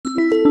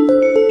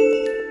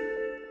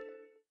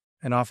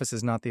an office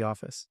is not the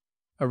office.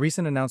 A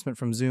recent announcement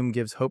from Zoom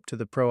gives hope to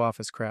the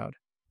pro-office crowd,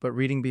 but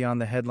reading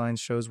beyond the headlines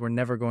shows we're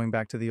never going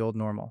back to the old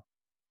normal.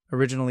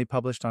 Originally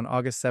published on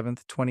August 7,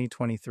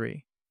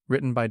 2023,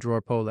 written by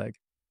Dror Poleg.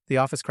 The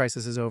office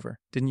crisis is over,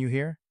 didn't you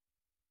hear?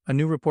 A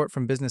new report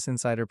from Business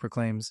Insider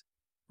proclaims,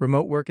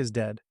 remote work is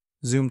dead.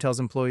 Zoom tells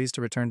employees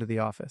to return to the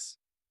office.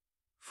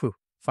 Phew,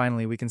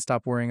 finally we can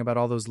stop worrying about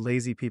all those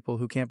lazy people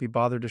who can't be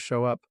bothered to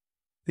show up.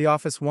 The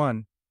office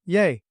won.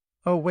 Yay!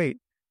 Oh wait,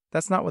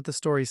 that's not what the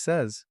story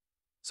says.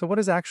 So what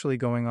is actually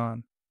going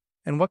on?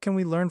 And what can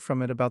we learn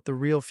from it about the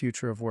real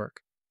future of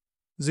work?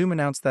 Zoom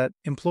announced that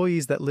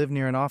employees that live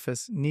near an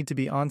office need to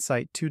be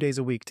on-site 2 days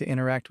a week to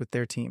interact with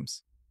their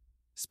teams.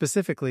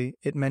 Specifically,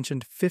 it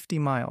mentioned 50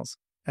 miles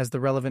as the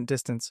relevant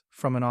distance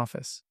from an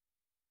office.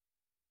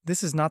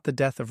 This is not the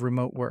death of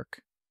remote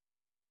work.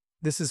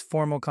 This is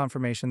formal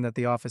confirmation that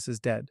the office is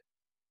dead.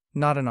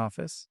 Not an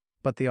office,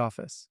 but the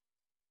office.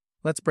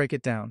 Let's break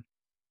it down.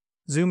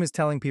 Zoom is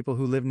telling people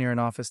who live near an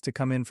office to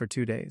come in for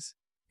 2 days.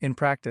 In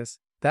practice,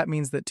 that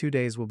means that 2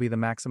 days will be the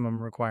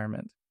maximum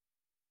requirement.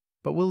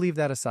 But we'll leave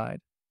that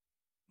aside.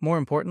 More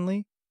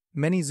importantly,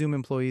 many Zoom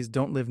employees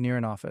don't live near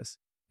an office,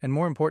 and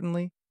more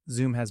importantly,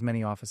 Zoom has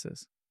many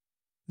offices.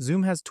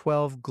 Zoom has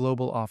 12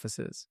 global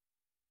offices.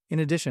 In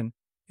addition,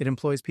 it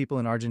employs people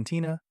in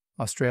Argentina,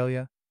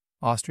 Australia,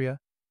 Austria,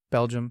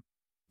 Belgium,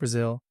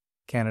 Brazil,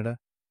 Canada,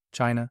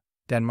 China,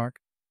 Denmark,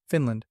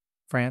 Finland,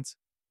 France,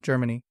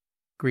 Germany,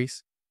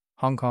 Greece,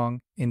 Hong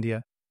Kong,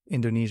 India,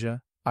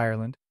 Indonesia,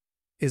 Ireland,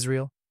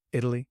 Israel,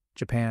 Italy,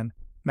 Japan,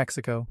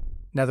 Mexico,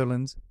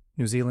 Netherlands,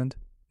 New Zealand,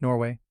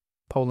 Norway,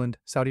 Poland,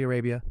 Saudi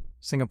Arabia,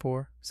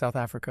 Singapore, South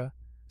Africa,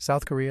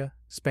 South Korea,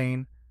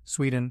 Spain,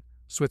 Sweden,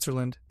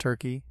 Switzerland,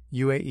 Turkey,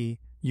 UAE,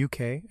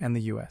 UK, and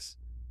the US.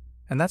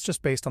 And that's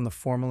just based on the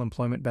formal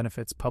employment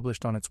benefits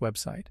published on its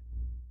website.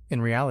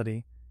 In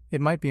reality,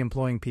 it might be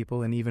employing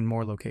people in even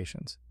more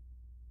locations.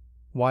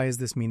 Why is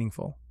this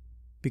meaningful?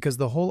 Because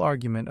the whole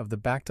argument of the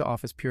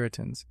back-to-office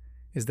Puritans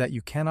is that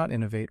you cannot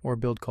innovate or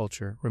build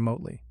culture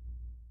remotely.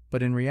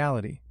 But in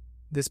reality,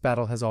 this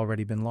battle has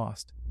already been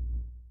lost.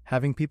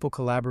 Having people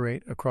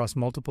collaborate across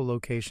multiple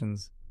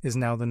locations is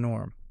now the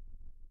norm.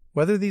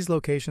 Whether these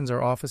locations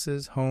are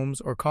offices, homes,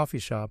 or coffee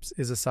shops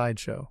is a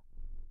sideshow.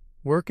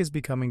 Work is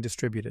becoming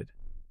distributed.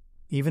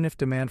 Even if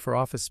demand for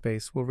office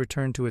space will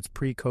return to its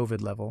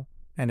pre-COVID level,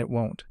 and it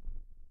won't,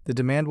 the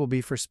demand will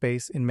be for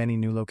space in many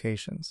new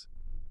locations.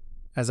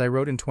 As I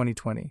wrote in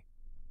 2020,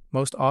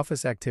 most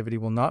office activity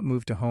will not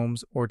move to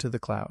homes or to the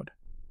cloud.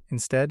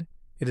 Instead,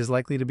 it is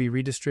likely to be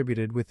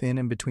redistributed within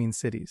and between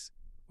cities,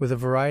 with a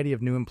variety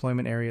of new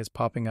employment areas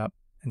popping up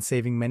and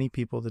saving many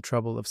people the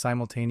trouble of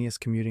simultaneous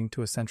commuting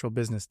to a central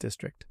business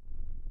district.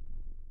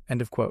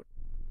 End of quote.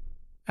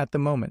 At the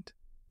moment,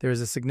 there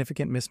is a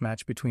significant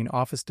mismatch between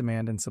office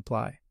demand and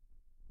supply.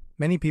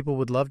 Many people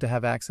would love to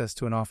have access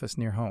to an office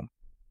near home,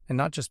 and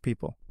not just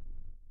people.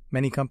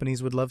 Many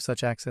companies would love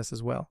such access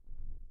as well.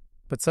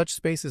 But such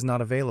space is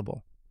not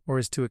available, or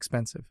is too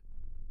expensive.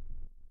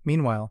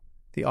 Meanwhile,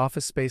 the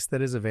office space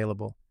that is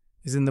available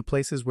is in the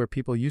places where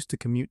people used to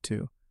commute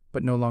to,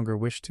 but no longer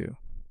wish to.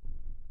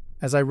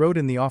 As I wrote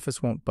in The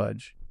Office Won't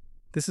Budge,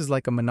 this is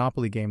like a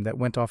monopoly game that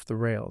went off the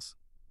rails.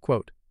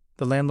 Quote,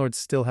 the landlords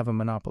still have a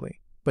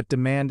monopoly, but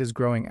demand is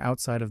growing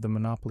outside of the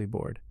monopoly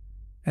board.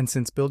 And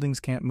since buildings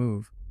can't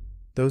move,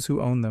 those who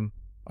own them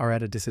are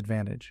at a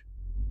disadvantage.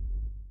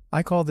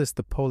 I call this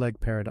the Poleg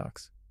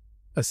paradox,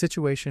 a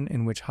situation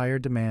in which higher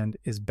demand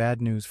is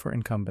bad news for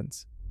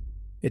incumbents.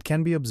 It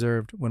can be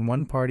observed when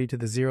one party to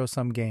the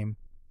zero-sum game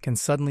can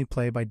suddenly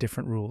play by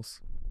different rules.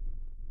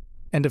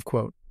 End of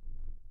quote.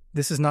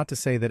 This is not to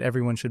say that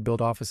everyone should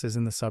build offices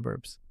in the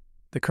suburbs.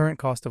 The current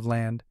cost of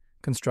land,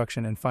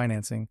 construction, and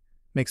financing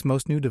makes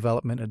most new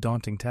development a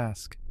daunting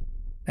task,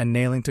 and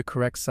nailing to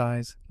correct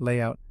size,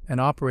 layout,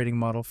 and operating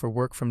model for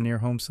work from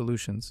near-home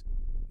solutions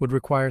would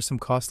require some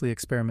costly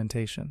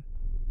experimentation.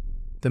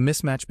 The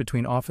mismatch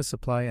between office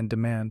supply and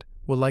demand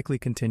will likely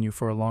continue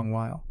for a long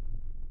while.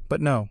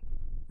 But no,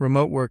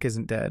 remote work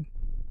isn't dead.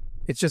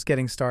 It's just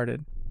getting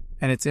started,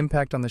 and its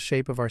impact on the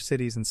shape of our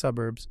cities and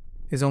suburbs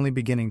is only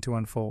beginning to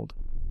unfold.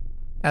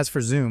 As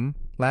for Zoom,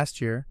 last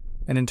year,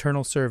 an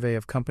internal survey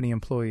of company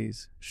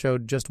employees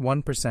showed just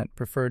 1%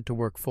 preferred to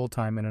work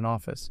full-time in an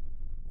office,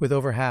 with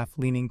over half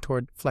leaning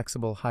toward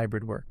flexible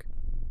hybrid work.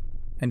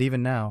 And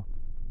even now,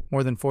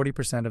 more than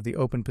 40% of the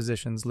open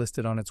positions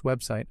listed on its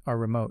website are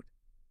remote.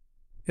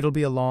 It'll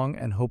be a long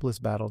and hopeless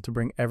battle to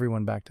bring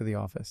everyone back to the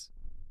office.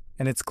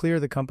 And it's clear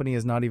the company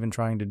is not even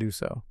trying to do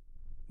so.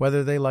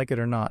 Whether they like it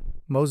or not,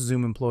 most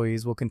Zoom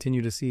employees will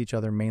continue to see each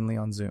other mainly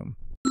on Zoom.